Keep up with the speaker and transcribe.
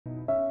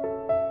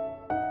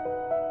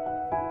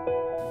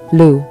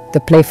Lou, the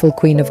Playful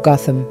Queen of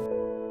Gotham.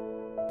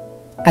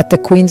 At the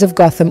Queens of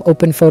Gotham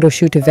open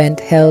photoshoot event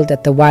held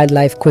at the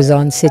Wildlife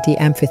Quezon City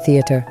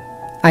Amphitheatre,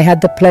 I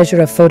had the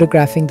pleasure of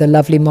photographing the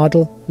lovely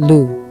model,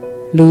 Lou.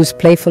 Lou's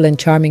playful and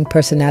charming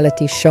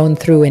personality shone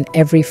through in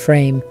every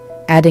frame,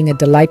 adding a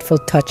delightful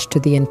touch to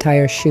the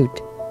entire shoot.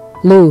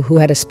 Lou, who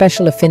had a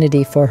special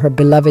affinity for her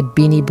beloved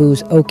Beanie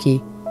Boo's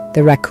Oakie,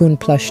 the Raccoon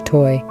plush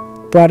toy,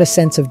 brought a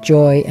sense of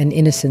joy and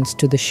innocence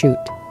to the shoot.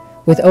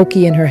 With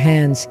Oakie in her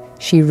hands,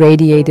 she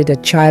radiated a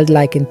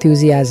childlike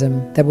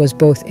enthusiasm that was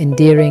both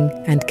endearing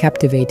and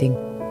captivating.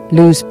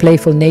 Lou's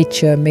playful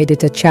nature made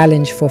it a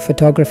challenge for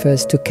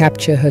photographers to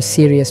capture her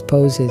serious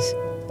poses.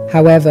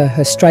 However,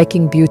 her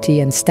striking beauty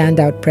and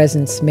standout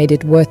presence made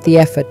it worth the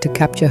effort to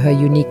capture her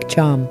unique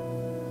charm.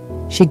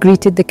 She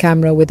greeted the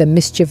camera with a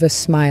mischievous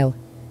smile,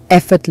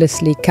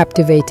 effortlessly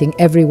captivating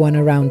everyone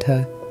around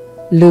her.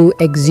 Lou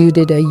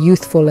exuded a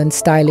youthful and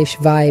stylish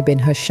vibe in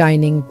her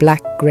shining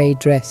black-grey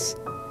dress.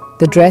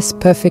 The dress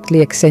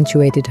perfectly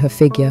accentuated her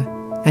figure,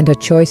 and her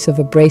choice of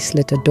a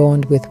bracelet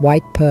adorned with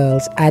white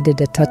pearls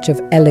added a touch of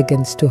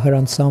elegance to her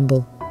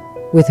ensemble.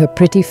 With her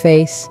pretty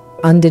face,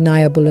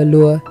 undeniable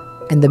allure,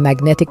 and the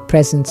magnetic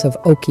presence of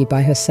Oakie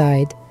by her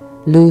side,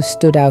 Lou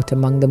stood out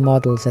among the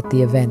models at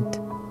the event.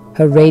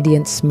 Her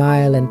radiant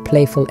smile and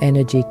playful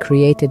energy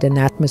created an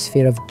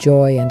atmosphere of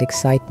joy and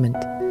excitement,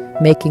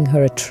 making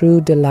her a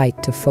true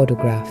delight to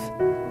photograph.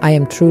 I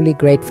am truly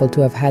grateful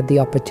to have had the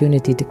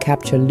opportunity to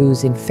capture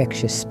Lou's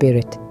infectious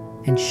spirit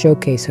and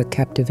showcase her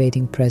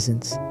captivating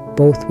presence,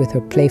 both with her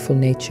playful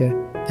nature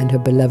and her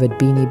beloved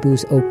Beanie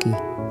Boo's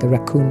Oakie, the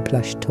Raccoon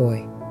plush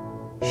toy.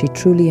 She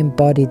truly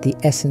embodied the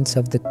essence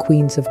of the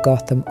Queens of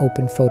Gotham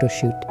open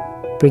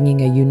photoshoot, bringing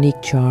a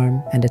unique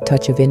charm and a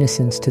touch of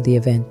innocence to the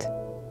event.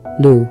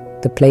 Lou,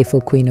 the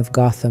Playful Queen of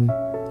Gotham,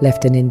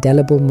 left an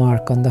indelible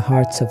mark on the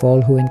hearts of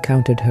all who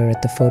encountered her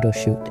at the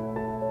photoshoot.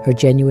 Her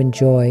genuine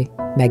joy,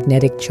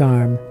 magnetic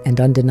charm, and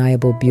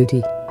undeniable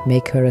beauty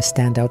make her a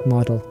standout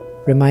model,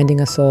 reminding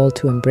us all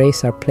to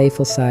embrace our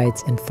playful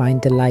sides and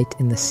find delight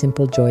in the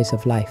simple joys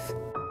of life.